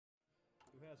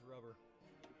has rubber.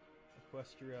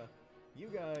 Equestria, you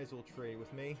guys will trade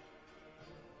with me.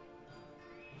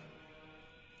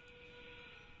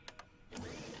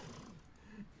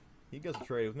 You guys will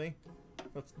trade with me.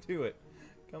 Let's do it.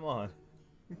 Come on.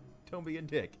 Don't be a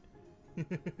dick.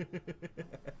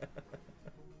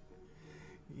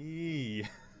 Yee.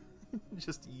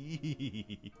 Just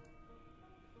yee.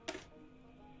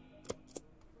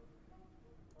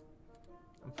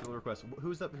 I'm fulfilling the request.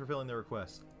 Who's up for fulfilling the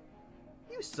request?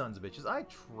 You sons of bitches. I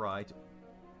try to...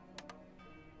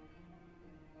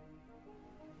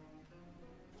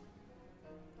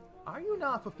 Are you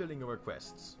not fulfilling your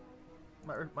requests?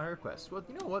 My requests? Well,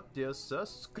 you know what, dear sir?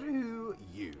 Screw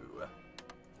you.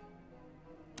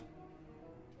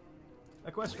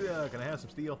 Equestria, can I have some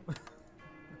steel?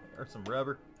 Or some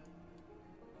rubber?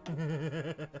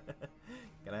 Can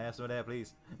I have some of that,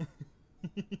 please?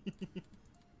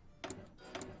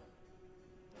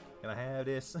 Can I have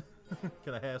this?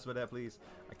 Can I have some of that, please?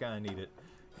 I kinda need it.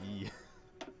 Yeah.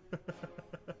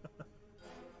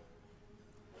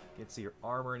 Get to your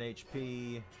armor and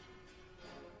HP.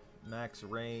 Max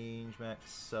range, max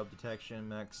sub detection,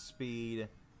 max speed.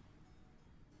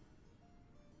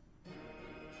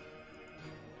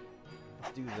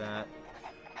 Let's do that.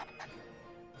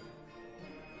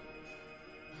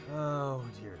 Oh,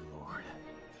 dear lord.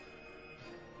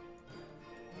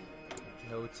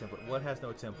 No template. What has no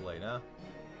template, huh?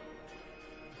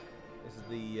 This is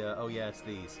the, oh yeah, it's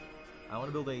these. I want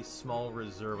to build a small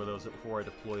reserve of those before I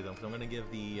deploy them, because I'm going to give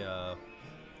the,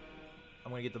 I'm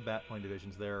going to get the Bat Plane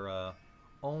divisions their,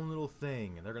 own little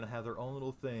thing, and they're going to have their own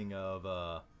little thing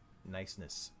of,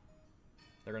 niceness.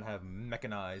 They're going to have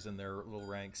mechanized in their little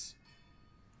ranks.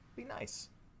 Be nice.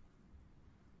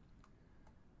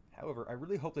 However, I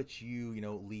really hope that you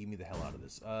know, leave me the hell out of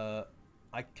this. I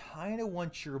kind of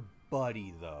want your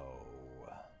buddy, though.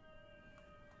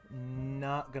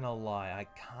 Not gonna lie, I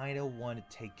kind of want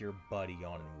to take your buddy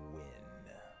on and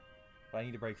win. But I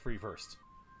need to break free first.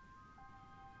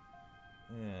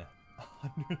 Yeah.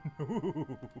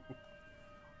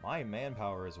 My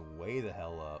manpower is way the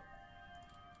hell up.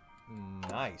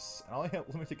 Nice. I only have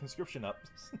limited conscription up.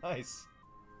 Nice.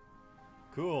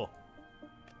 Cool.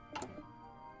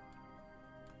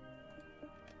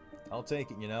 I'll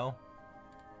take it, you know?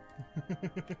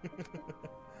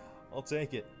 I'll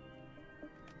take it.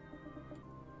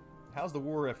 How's the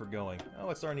war effort going?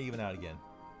 Oh, it's starting to even out again.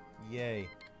 Yay.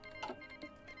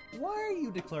 Why are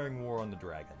you declaring war on the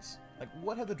dragons? Like,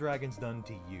 what have the dragons done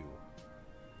to you?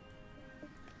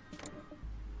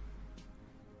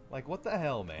 Like, what the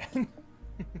hell, man?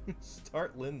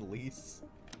 Start Lend-Lease.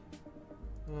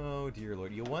 Oh dear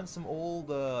lord. You want some old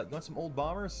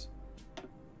bombers?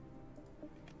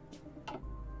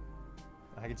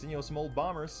 I can send you some old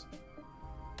bombers.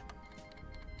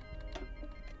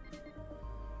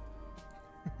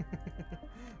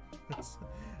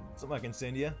 Something I can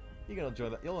send you. You can enjoy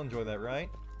that. You'll enjoy that, right?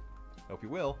 Hope you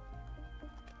will.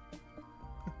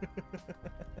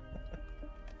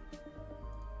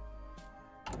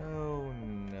 Oh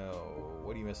no.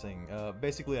 What are you missing?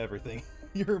 Basically everything.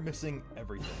 You're missing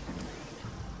everything.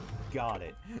 Got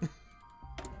it.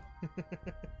 Give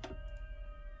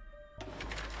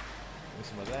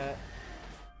some of that.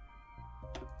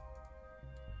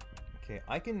 Okay,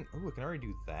 I can... Ooh, I can already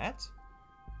do that?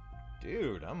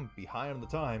 Dude, I'm behind on the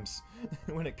times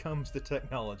when it comes to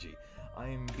technology.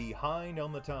 I'm behind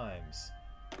on the times.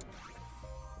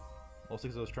 Mostly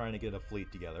because I was trying to get a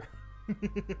fleet together.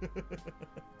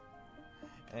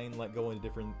 And like go into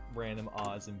different random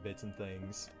odds and bits and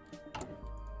things.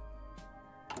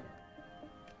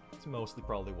 It's mostly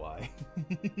probably why.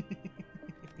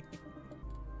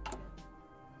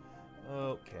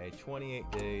 Okay,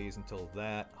 28 days until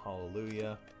that.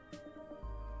 Hallelujah.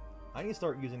 I need to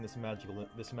start using this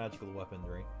magical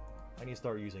weaponry. I need to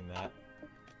start using that.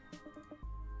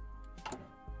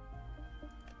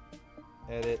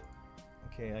 Edit.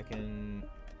 Okay, I can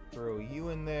throw you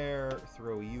in there,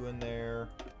 throw you in there,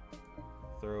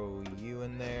 throw you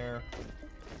in there.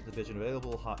 Division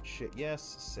available, hot shit,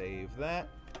 yes. Save that.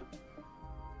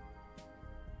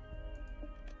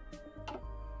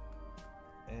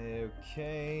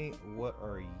 Okay, what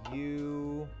are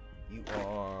you? You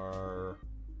are...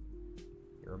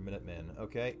 You're a Minuteman.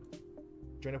 Okay.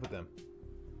 Join up with them.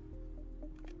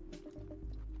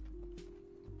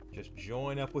 Just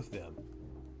join up with them.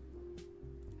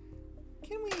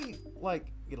 Can we,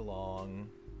 like, get along?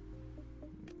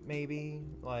 Maybe?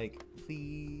 Like,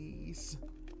 please?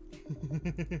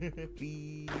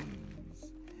 Please?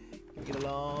 Can we get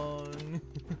along?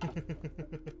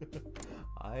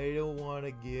 I don't want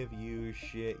to give you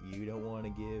shit. You don't want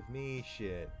to give me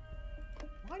shit.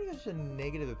 Why do you have such a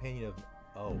negative opinion of...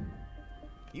 Oh.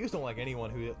 You just don't like anyone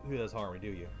who does harm, do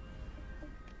you?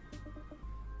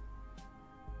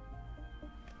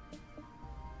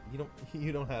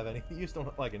 You don't have any... You just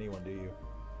don't like anyone, do you?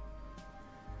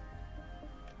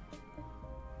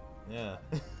 Yeah.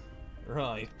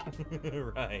 Right.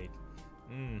 Right.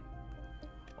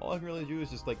 All I can really do is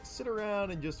just, like, sit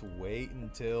around and just wait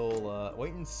until...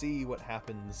 wait and see what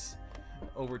happens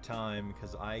over time,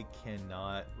 because I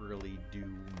cannot really do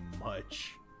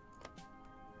much.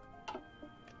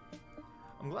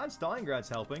 I'm glad Stalingrad's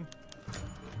helping.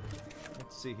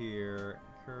 Let's see here.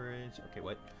 Encourage... Okay,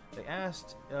 what? They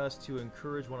asked us to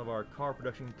encourage one of our car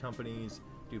production companies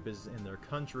to do business in their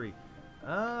country.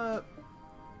 Yeah.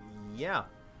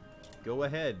 Go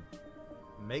ahead.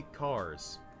 Make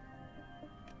cars.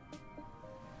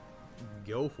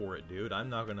 Go for it, dude. I'm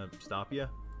not gonna stop you.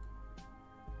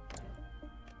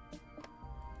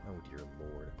 Oh, dear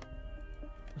lord.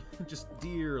 Just,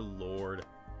 dear lord.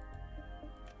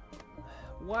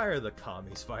 Why are the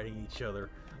commies fighting each other?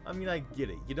 I mean, I get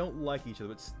it. You don't like each other,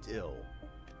 but still.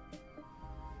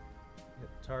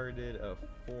 Targeted a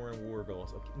foreign war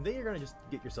goals. Okay, then you're gonna just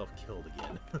get yourself killed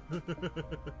again.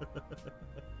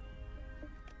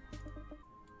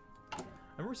 I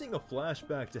remember seeing a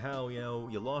flashback to how, you know,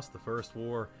 you lost the first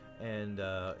war, and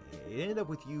it ended up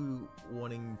with you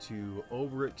wanting to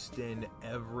overextend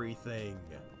everything.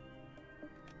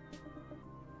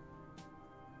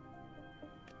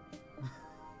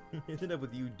 It ended up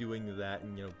with you doing that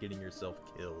and, you know, getting yourself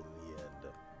killed in the end.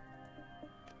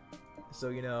 So,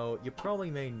 you know, you probably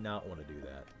may not want to do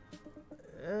that.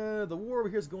 The war over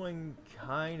here is going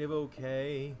kind of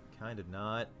okay, kind of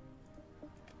not.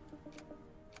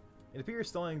 It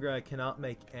appears Stalingrad cannot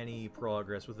make any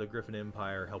progress with the Griffin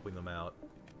Empire helping them out.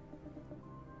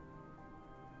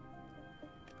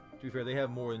 To be fair, they have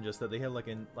more than just that. They have like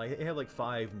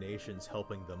 5 nations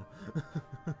helping them.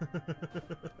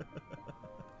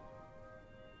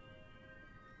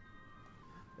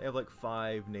 They have like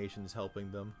 5 nations helping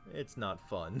them. It's not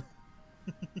fun.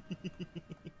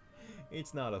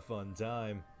 It's not a fun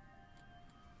time.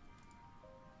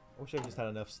 I wish I just had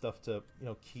enough stuff to, you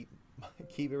know, keep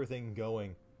everything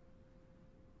going.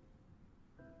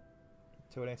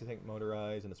 Toad anti-tank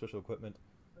motorized and special equipment.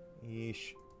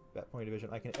 Yeesh. Bat point division.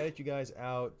 I can edit you guys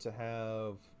out to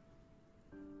have...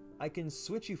 I can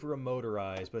switch you for a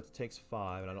motorized, but it takes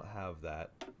 5, and I don't have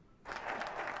that.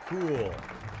 Cool.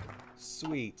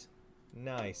 Sweet.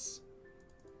 Nice.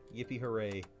 Yippee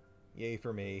hooray. Yay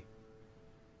for me.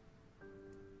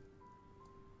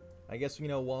 I guess, you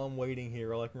know, while I'm waiting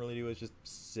here, all I can really do is just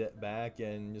sit back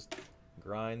and just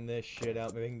grind this shit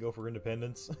out. Maybe I can go for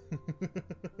independence.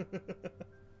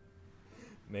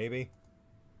 Maybe.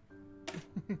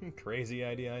 Crazy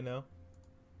idea, I know.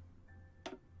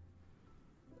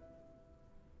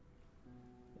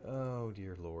 Oh,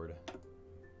 dear lord.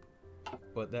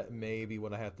 But that may be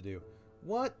what I have to do.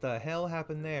 What the hell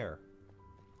happened there?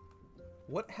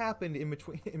 What happened in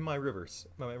between, in my rivers?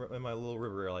 In my little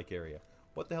river-like area?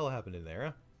 What the hell happened in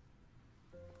there,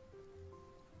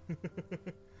 huh?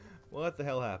 What the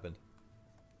hell happened?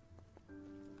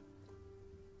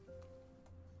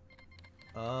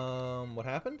 What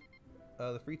happened?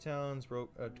 The Freetowns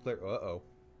broke, declared, uh-oh.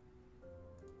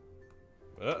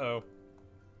 Uh-oh.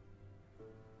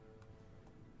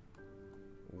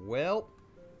 Well.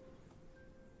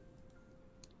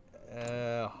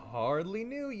 Hardly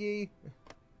knew ye.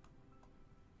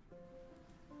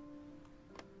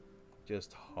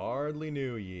 Just hardly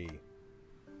knew ye.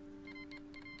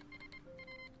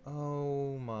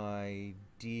 Oh my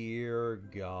dear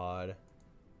God.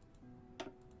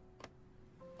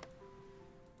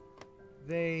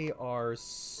 They are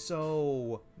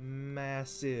so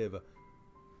massive.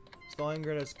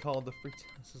 Stalingrad is called the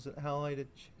Freetowns as an ally to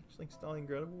changeling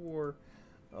Stalingrad of War.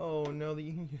 Oh no, the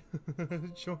Union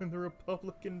joined the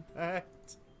Republican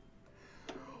Pact.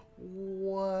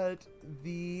 What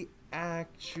the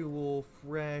actual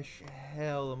fresh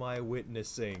hell am I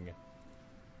witnessing?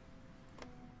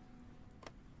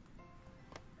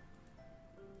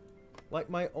 Like,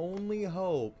 my only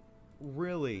hope,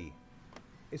 really,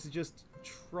 is to just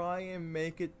try and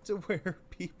make it to where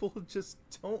people just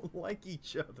don't like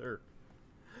each other.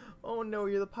 Oh no,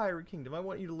 you're the Pirate Kingdom. I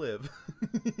want you to live.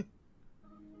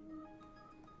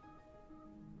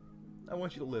 I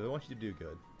want you to live. I want you to do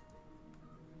good.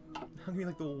 I mean,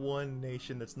 like the one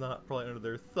nation that's not probably under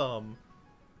their thumb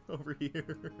over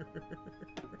here.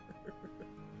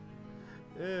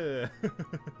 Wait,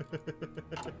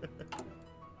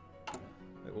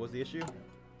 what was the issue?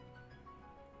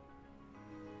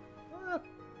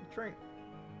 Train.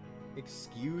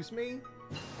 Excuse me?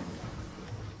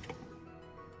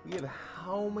 We have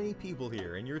how many people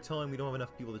here, and you're telling me we don't have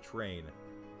enough people to train?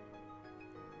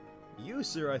 You,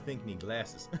 sir, I think need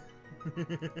glasses.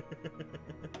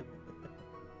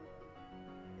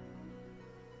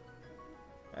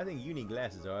 I think you need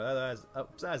glasses, or otherwise,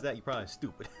 besides that, you're probably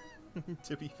stupid.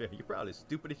 To be fair, you're probably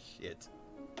stupid as shit.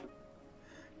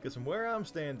 Because from where I'm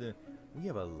standing, we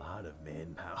have a lot of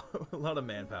manpower. A lot of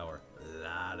manpower. A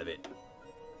lot of it.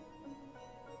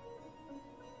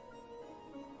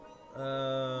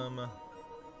 Try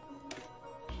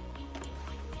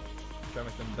to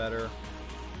make them better.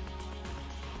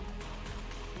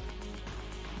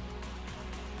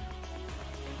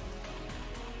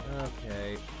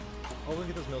 Okay. Oh, we'll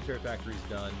get those military factories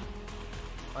done.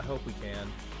 I hope we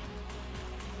can.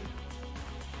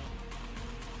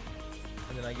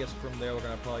 And then I guess from there we're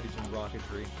gonna probably do some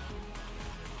rocketry.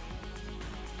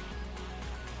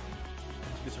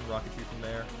 Let's do some rocketry from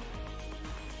there.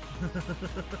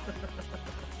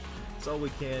 So all we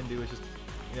can do is just,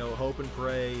 you know, hope and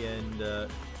pray and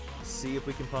see if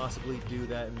we can possibly do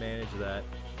that and manage that.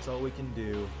 That's all we can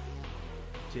do.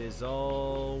 'Tis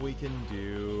all we can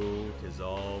do. 'Tis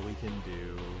all we can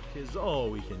do. 'Tis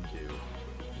all we can do.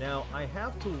 Now, I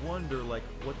have to wonder, like,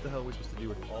 what the hell are we supposed to do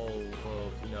with all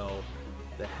of, you know,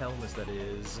 the hellness that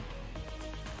is.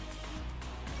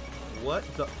 What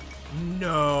the...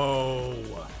 No!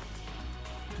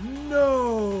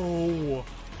 No!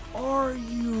 Are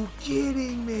you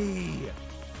kidding me?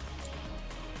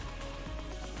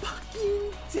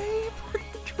 Fucking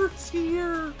Daybreaker's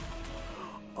here!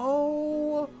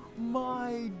 Oh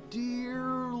my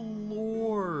dear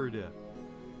lord!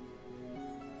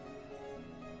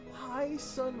 Hi,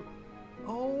 son.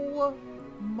 Oh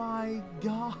my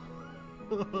god!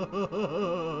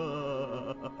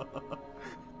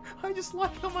 I just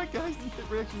like how my guy's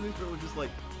reaction to it was just like,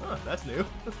 huh, that's new.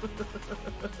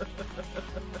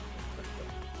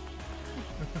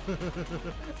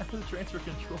 As the transfer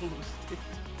control of state.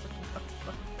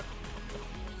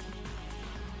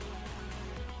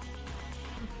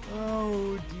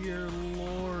 Oh dear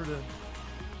lord.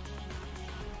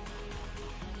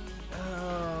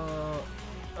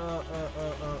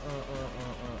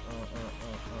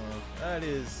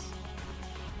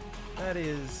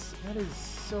 That is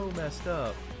so messed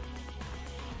up.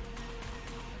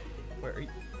 Where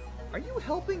are you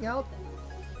helping out?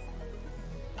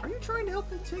 Are you trying to help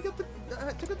them take out the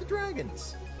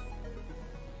dragons?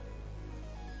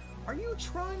 Are you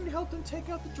trying to help them take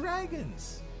out the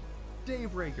dragons?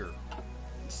 Daybreaker.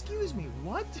 Excuse me,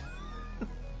 what?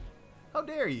 How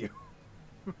dare you?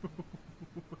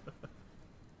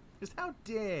 Just how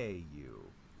dare you?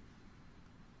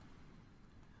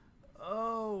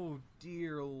 Oh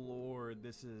dear lord,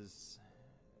 this is...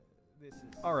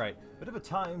 Alright, bit of a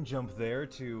time jump there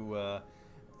to,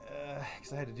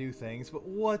 because I had to do things, but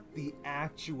what the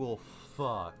actual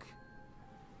fuck?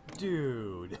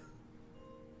 Dude.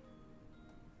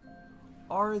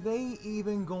 Are they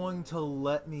even going to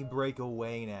let me break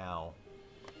away now?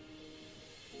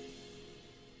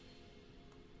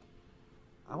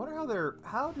 I wonder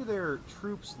how do their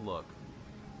troops look?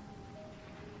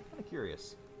 Kinda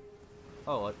curious.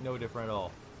 Oh, like, no different at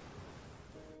all.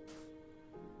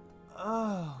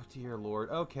 Oh, dear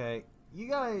lord. Okay. You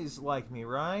guys like me,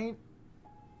 right?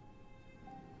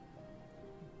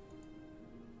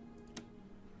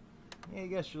 Yeah, you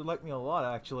guys should like me a lot,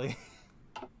 actually.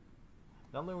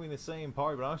 Not only are we in the same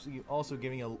party, but I'm also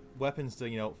giving you weapons to,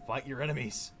 you know, fight your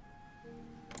enemies.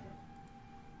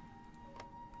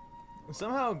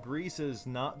 Somehow Greece has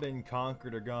not been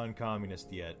conquered or gone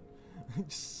communist yet.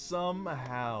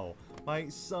 Somehow. By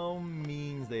some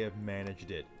means they have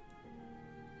managed it.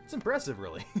 It's impressive,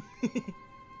 really.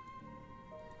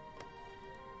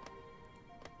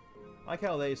 I like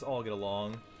how they just all get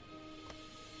along.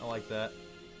 I like that.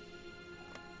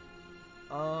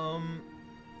 Can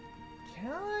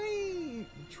I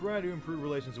try to improve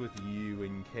relations with you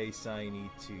in case I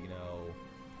need to, you know...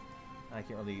 I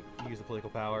can't really use the political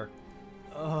power.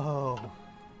 Oh.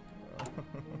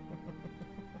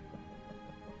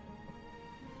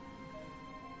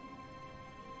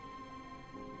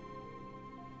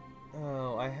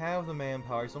 Oh, I have the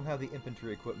manpower, I just don't have the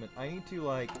infantry equipment. I need to,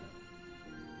 like...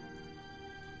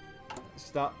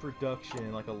 stop production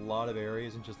in, like, a lot of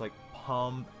areas and just, like,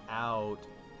 pump out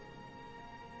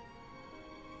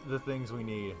the things we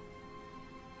need.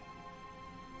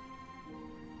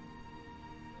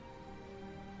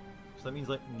 So that means,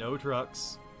 like, no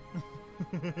trucks.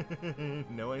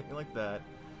 No anything like that.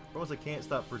 Or else I can't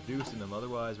stop producing them,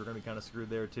 otherwise we're gonna be kind of screwed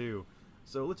there too.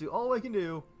 So literally all I can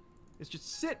do is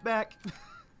just sit back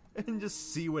and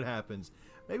just see what happens.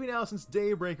 Maybe now since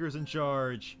Daybreaker's in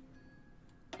charge,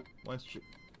 Once you...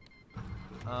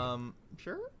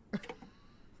 Sure?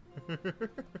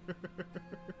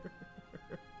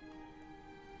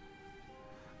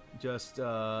 Just, you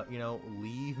know,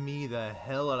 leave me the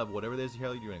hell out of whatever it is the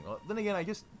hell you're doing. Well, then again, I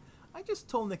just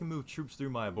told them they can move troops through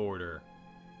my border.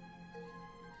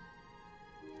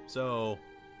 So,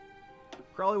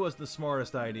 probably wasn't the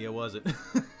smartest idea, was it?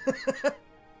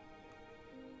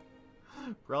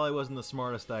 Probably wasn't the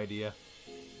smartest idea.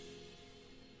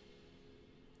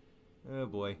 Oh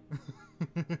boy.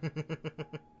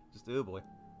 Just oh boy.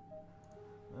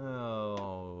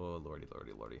 Oh, lordy,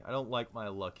 lordy, lordy. I don't like my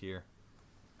luck here.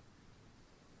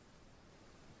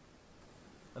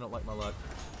 I don't like my luck.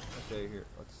 Okay, here.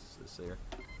 What's this say here?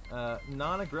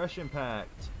 Non-aggression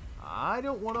pact. I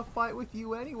don't want to fight with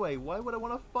you anyway. Why would I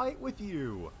want to fight with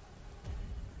you?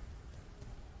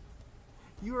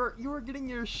 You are getting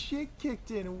your shit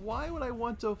kicked in. Why would I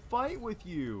want to fight with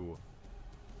you?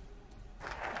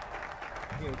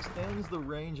 It extends the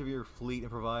range of your fleet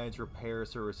and provides repair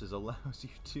services. Allows you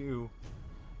to...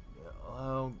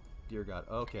 Oh, dear God.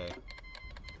 Okay.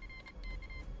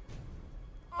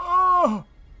 Oh!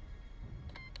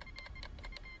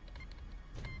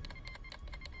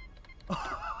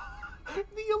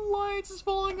 The alliance is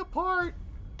falling apart!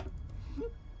 The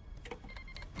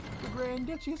Grand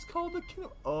Duchy is called the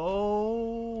Kingdom...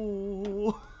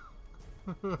 Oh!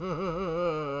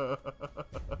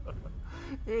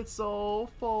 It's all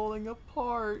falling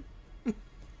apart.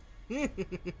 It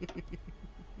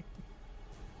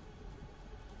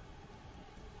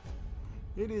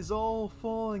is all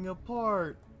falling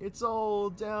apart. It's all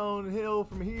downhill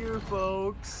from here,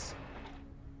 folks.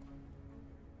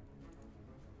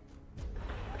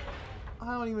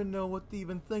 I don't even know what to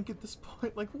even think at this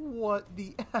point. Like, what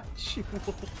the actual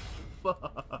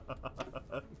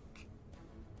fuck?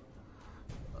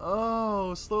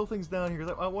 Oh, slow things down here.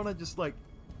 I want to just, like,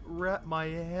 wrap my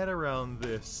head around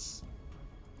this.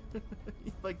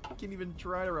 Like, I can't even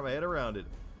try to wrap my head around it.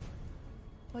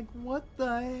 Like, what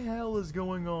the hell is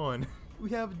going on?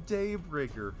 We have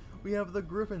Daybreaker. We have the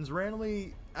Griffins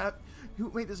randomly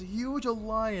who made this huge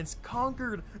alliance,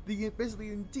 conquered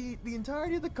basically the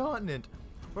entirety of the continent,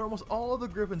 where almost all of the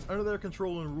Griffins under their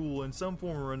control and rule in some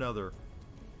form or another.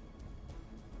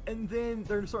 And then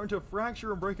they're starting to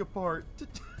fracture and break apart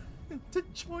to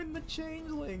join the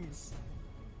Changelings.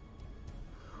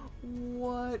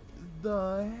 What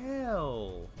the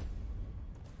hell?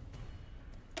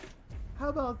 How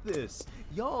about this?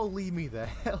 Y'all leave me the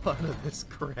hell out of this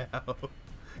crap,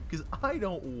 because I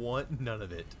don't want none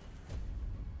of it.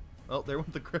 Oh, there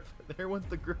went the Griffin. There went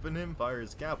the Griffin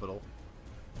Empire's capital,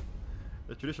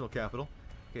 the traditional capital.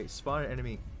 Okay, spot an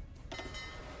enemy.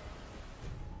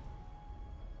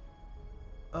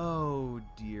 Oh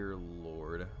dear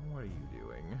Lord, what are you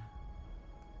doing?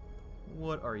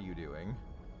 What are you doing?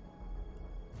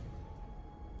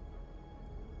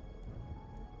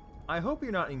 I hope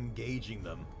you're not engaging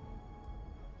them.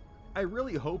 I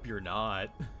really hope you're not.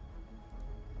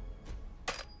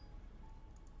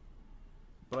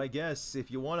 But I guess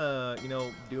if you want to, you know,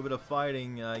 do a bit of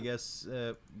fighting, I guess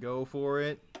go for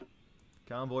it.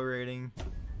 Convoy raiding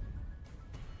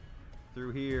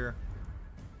through here.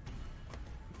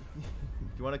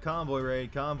 If you want a convoy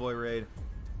raid, convoy raid.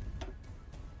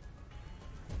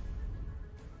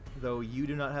 Though you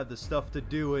do not have the stuff to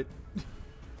do it.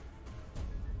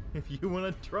 If you want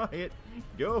to try it,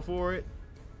 go for it.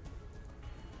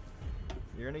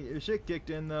 You're gonna get your shit kicked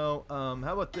in, though. How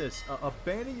about this?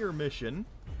 Abandon your mission.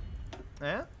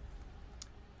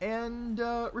 And,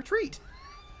 retreat.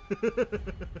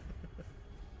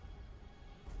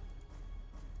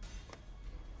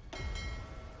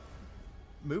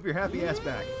 Move your happy ass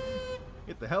back.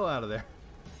 Get the hell out of there.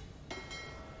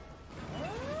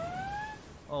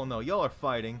 Oh no, y'all are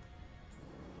fighting.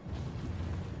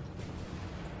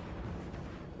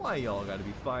 Why y'all gotta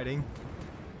be fighting?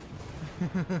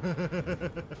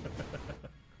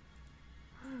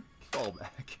 Fall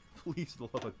back. Please, for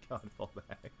the love of God, fall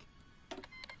back.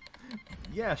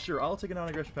 Yeah, sure, I'll take a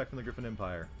non-aggression pact from the Griffin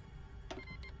Empire.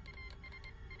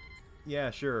 Yeah,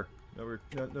 sure. No,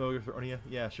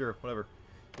 yeah, sure, whatever.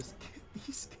 Just get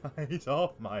these guys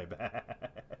off my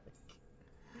back.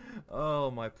 Oh,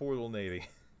 my poor little navy.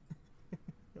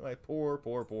 My poor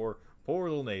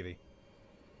little navy.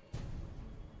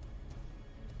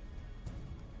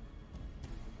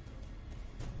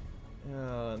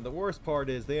 And the worst part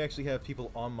is they actually have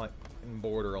people on my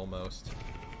border almost.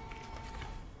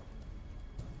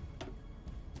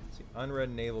 Let's see,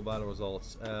 unread naval battle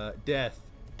results. Death.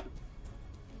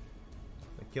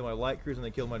 They killed my light cruiser and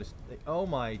they killed my... oh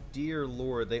my dear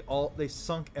lord, they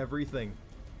sunk everything.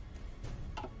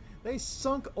 They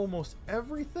sunk almost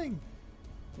everything.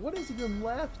 What is even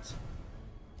left?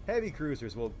 Heavy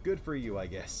cruisers. Well, good for you, I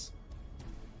guess.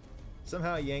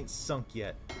 Somehow you ain't sunk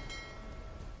yet.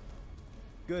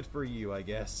 Good for you, I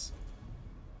guess.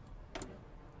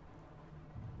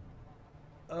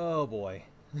 Oh boy.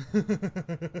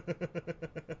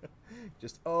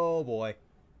 Just, oh boy.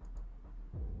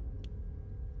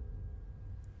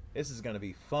 This is gonna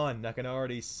be fun. I can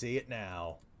already see it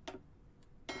now.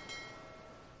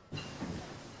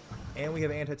 And we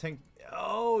have anti-tank.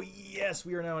 Oh, yes,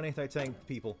 we are now an anti-tank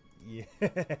people.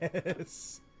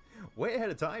 Yes. Way ahead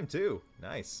of time, too.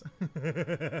 Nice.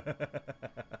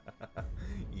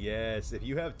 Yes, if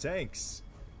you have tanks,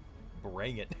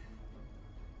 bring it.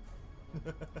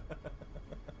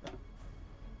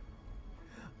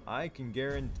 I can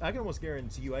almost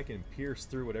guarantee you I can pierce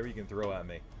through whatever you can throw at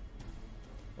me.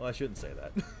 Well, I shouldn't say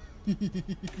that.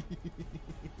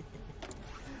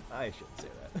 I shouldn't say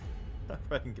that. I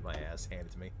probably can get my ass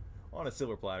handed to me. On a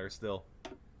silver platter, still.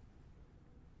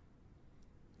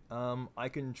 I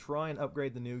can try and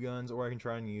upgrade the new guns, or I can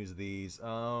try and use these.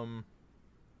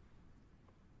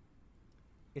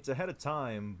 It's ahead of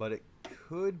time, but it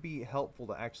could be helpful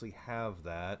to actually have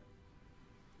that.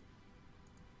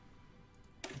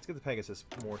 Let's get the Pegasus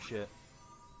more shit.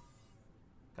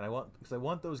 Because I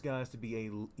want those guys to be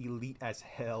elite as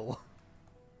hell.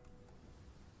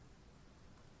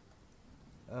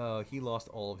 He lost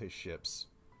all of his ships.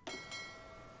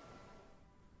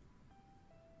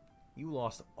 You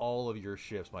lost all of your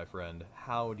ships, my friend.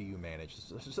 How do you manage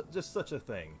just such a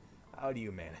thing? How do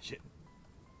you manage it?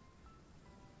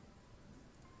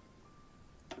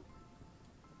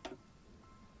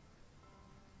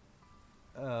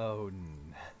 Oh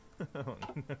no.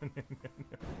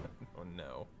 Oh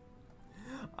no.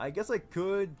 I guess I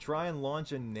could try and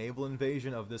launch a naval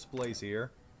invasion of this place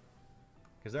here.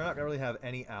 Because they're not going to really have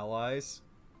any allies.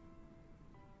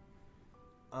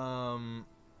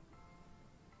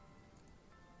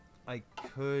 I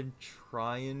could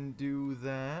try and do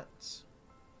that.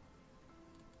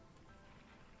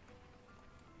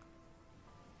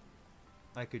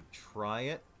 I could try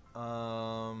it.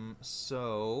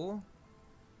 So...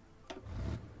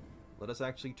 let us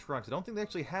actually try. 'Cause I don't think they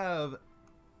actually have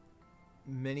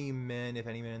many men, if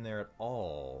any men, in there at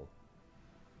all.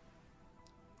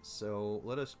 So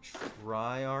let us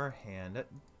try our hand at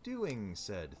doing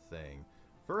said thing.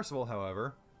 First of all,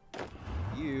 however,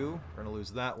 you are going to lose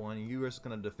that one. You are just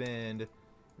going to defend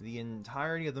the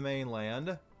entirety of the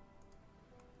mainland.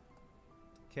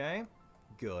 Okay,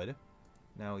 good.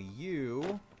 Now you're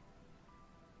going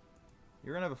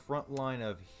to have a front line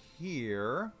of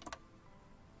here.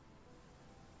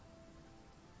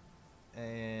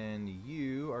 And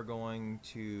you are going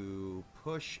to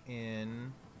push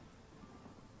in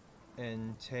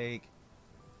and take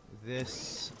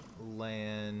this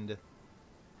land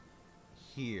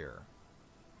here.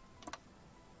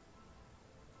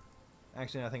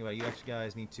 Actually, now I think about it, you actually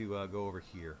guys need to go over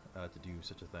here to do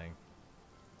such a thing.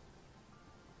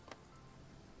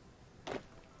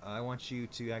 I want you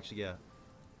to actually, yeah.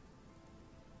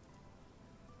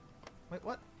 Wait,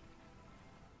 what?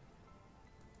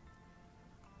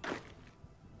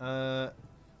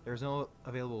 There's no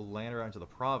available land around to the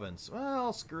province.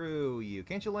 Well, screw you.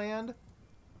 Can't you land?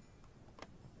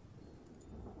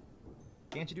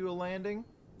 Can't you do a landing?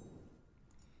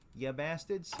 Ya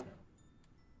bastards?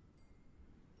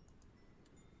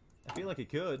 I feel like it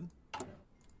could.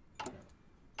 Am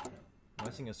I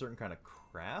missing a certain kind of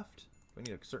craft? Do I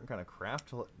need a certain kind of craft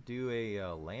to do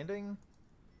a landing?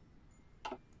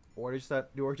 Or just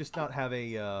that, or just not have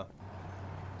a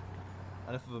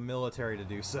enough of a military to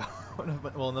do so.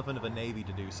 Well, enough of a navy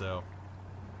to do so.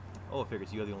 Oh, I figured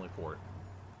you have the only port.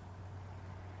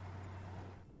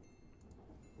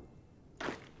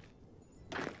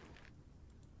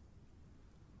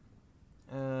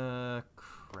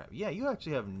 Crap. Yeah, you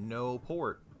actually have no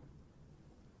port.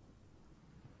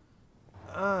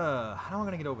 How am I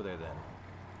gonna get over there then?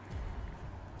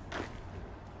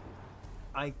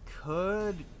 I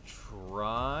could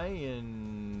try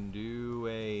and do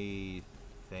a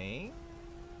thing?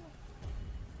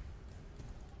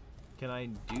 Can I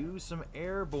do some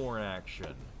airborne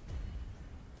action?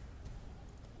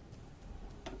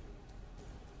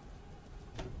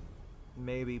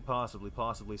 Maybe,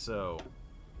 possibly so.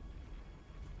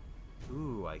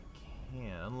 Ooh, I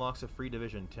can. Unlocks a free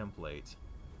division template.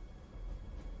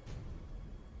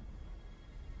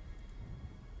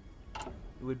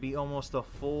 It would be almost a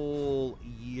full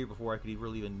year before I could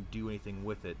really even do anything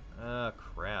with it. Ah,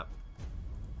 crap.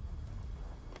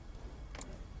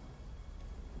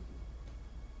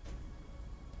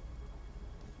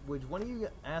 Would one of you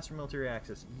ask for military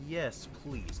access? Yes,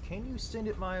 please. Can you send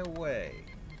it my way?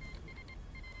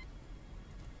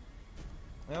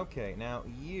 Okay, now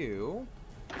you...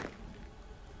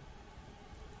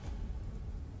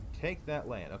 take that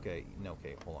land. Okay, no,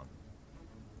 okay, hold on.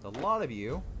 A lot of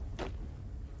you...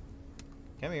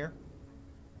 come here.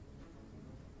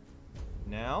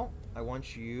 Now, I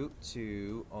want you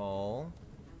to all...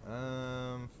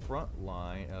 front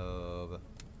line of...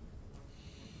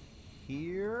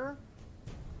 here...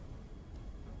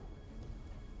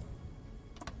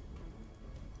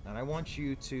 and I want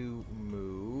you to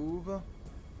move...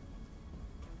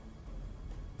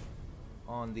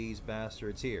 on these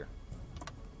bastards here.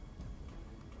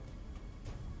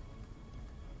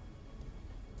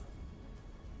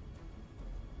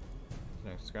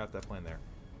 No, scrap that plan there.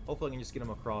 Hopefully I can just get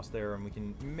them across there and we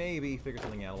can maybe figure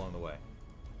something out along the way.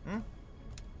 Hmm?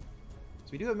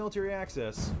 So we do have military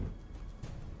access.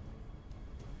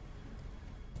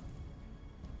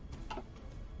 I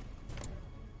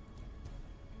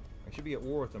should be at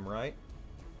war with them, right?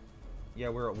 Yeah,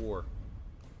 we're at war.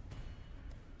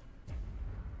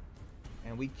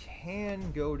 And we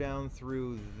can go down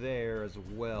through there as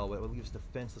well, but it would leave us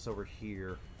defenseless over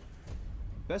here.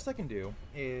 Best I can do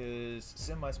is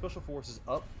send my special forces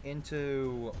up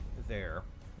into there,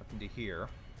 up into here,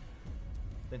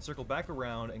 then circle back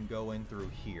around and go in through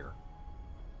here.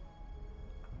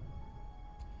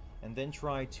 And then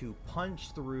try to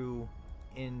punch through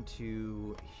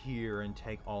into here and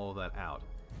take all of that out.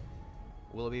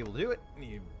 Will I be able to do it?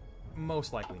 You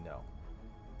most likely no.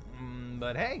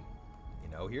 But hey, you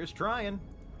know, here's trying.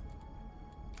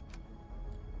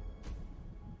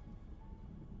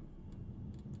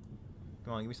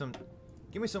 Come on,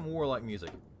 give me some warlike music.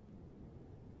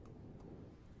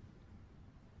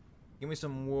 Give me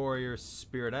some warrior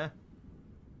spirit, eh?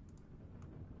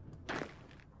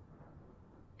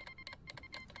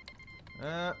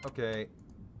 Okay.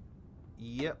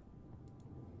 Yep.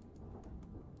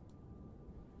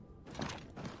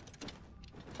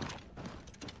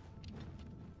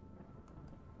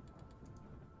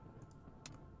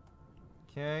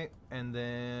 Okay, and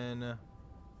then...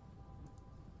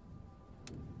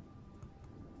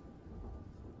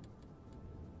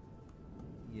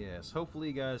 yes, hopefully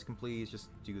you guys can please just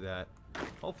do that.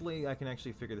 Hopefully I can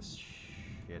actually figure this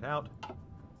shit out.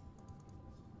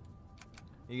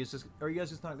 Are you guys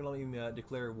just not gonna let me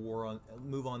declare war on,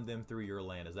 move on them through your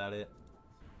land? Is that it?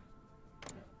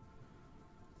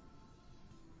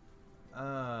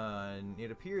 It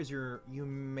appears you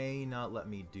may not let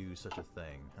me do such a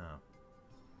thing, huh?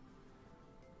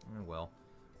 Well,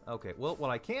 okay. Well,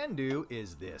 what I can do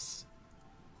is this.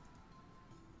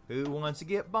 Who wants to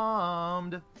get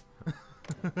bombed?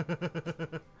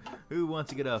 Who wants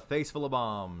to get a face full of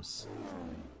bombs?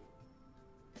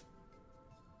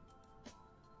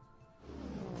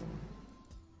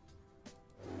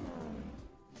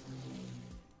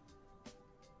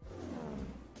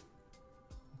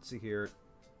 Let's see here.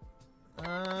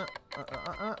 That's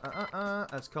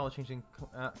color changing.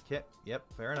 Okay, yep,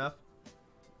 fair enough.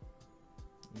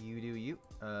 You do you.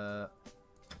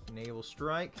 Naval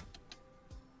strike.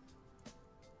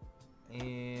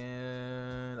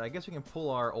 And I guess we can pull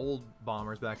our old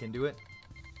bombers back into it.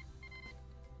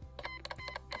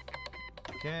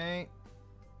 Okay.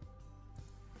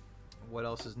 What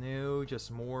else is new?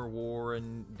 Just more war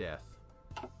and death.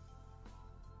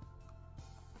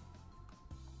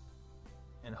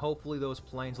 And hopefully those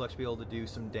planes will actually be able to do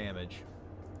some damage.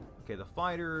 Okay, the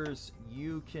fighters,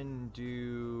 you can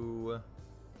do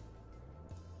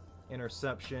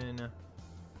interception,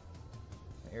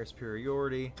 air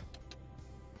superiority.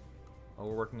 Oh,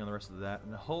 we're working on the rest of that,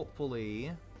 and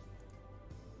hopefully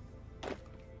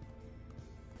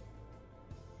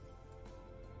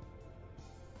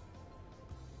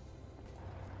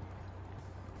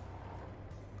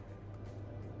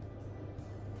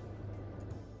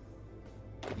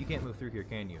you can't move through here,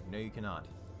 can you? No, you cannot.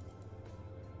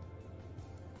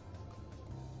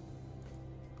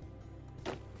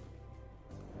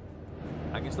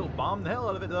 I can still bomb the hell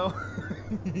out of it, though.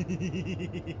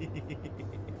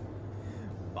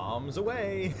 Bombs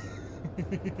away.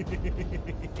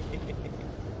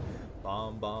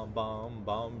 Bomb, bomb, bomb,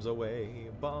 bombs away.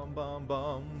 Bomb, bomb,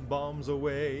 bomb, bombs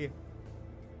away.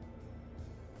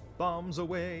 Bombs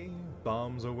away,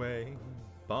 bombs away.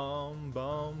 Bomb,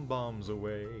 bomb, bombs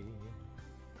away.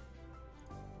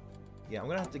 Yeah, I'm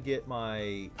gonna have to get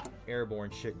my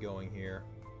airborne shit going here.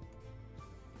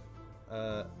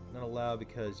 Not allowed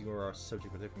because you are a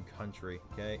subject of a different country.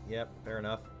 Okay, yep, fair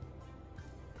enough.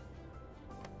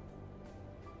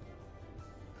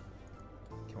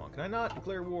 Come Come on, can I not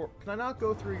declare war? Can I not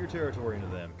go through your territory into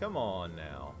them? Come on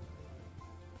now.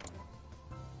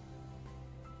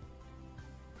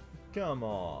 Come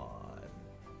on.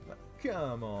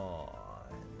 Come on.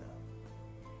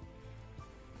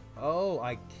 Oh,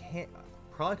 I can't.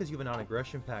 Probably because you have a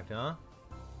non-aggression pact, huh?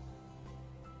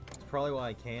 That's probably why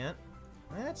I can't.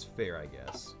 That's fair, I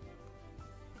guess.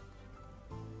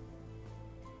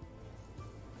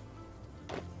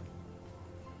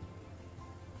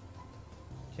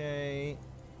 Okay.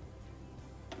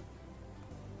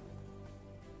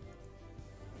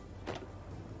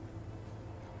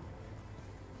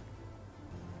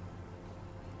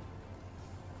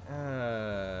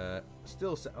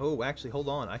 Still. Oh, actually, hold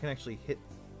on. I can actually hit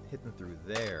them through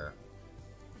there.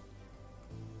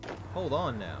 Hold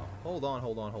on now. Hold on,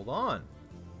 hold on, hold on.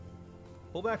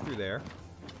 Pull back through there.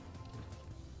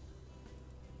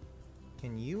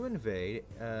 Can you invade?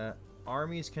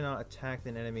 Armies cannot attack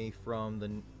an enemy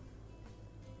from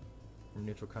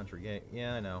neutral country.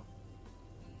 Yeah, I know.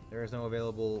 There is no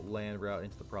available land route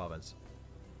into the province.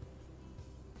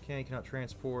 Okay, cannot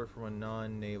transport from a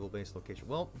non-naval base location.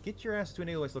 Well, get your ass to a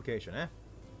naval base location, eh?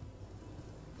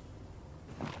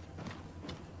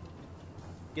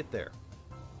 Get there.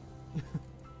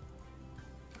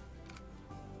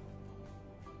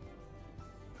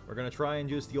 We're gonna try and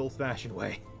do this the old-fashioned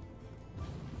way.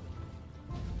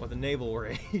 With a naval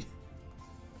raid.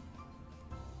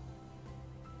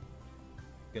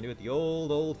 Gonna do it the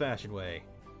old-fashioned way.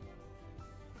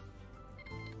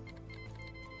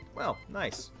 Well,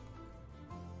 nice.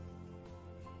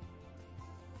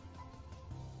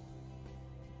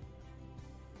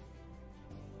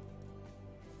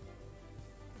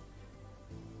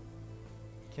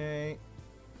 Okay.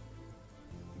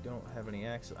 You don't have any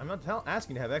access. I'm not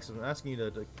asking to have access. I'm asking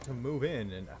you to move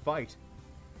in and fight.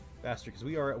 Faster, because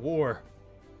we are at war.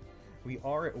 We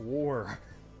are at war.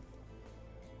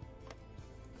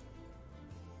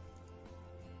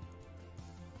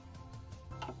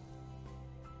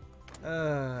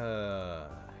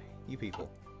 You people.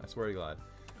 I swear to God.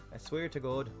 I swear to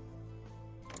God.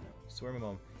 I swear my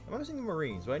mom. Am I missing the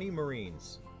Marines? Do I need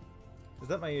Marines? Is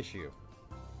that my issue?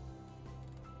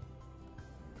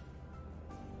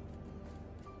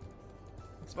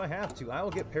 If I have to, I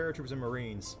will get paratroopers and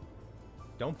Marines.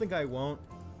 Don't think I won't.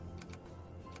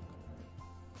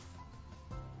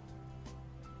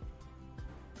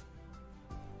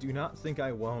 Do not think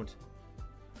I won't.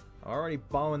 I'm already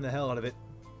bombing the hell out of it.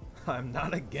 I'm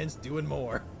not against doing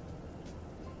more.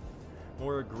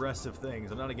 More aggressive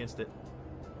things. I'm not against it.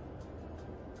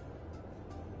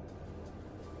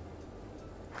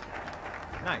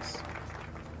 Nice.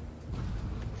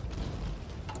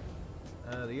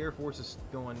 The Air Force is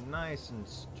going nice and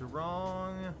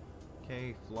strong.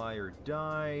 Okay, fly or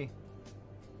die.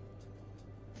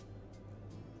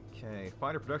 Okay,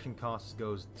 fighter production costs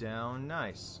goes down.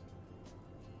 Nice.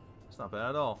 It's not bad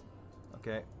at all.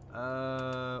 Okay,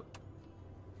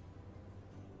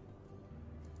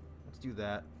 let's do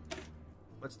that.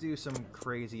 Let's do some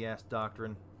crazy-ass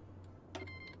doctrine.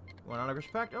 Want an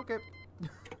aggression pact? Okay.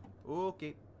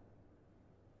 Okay.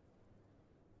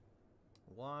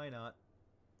 Why not?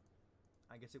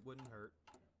 I guess it wouldn't hurt.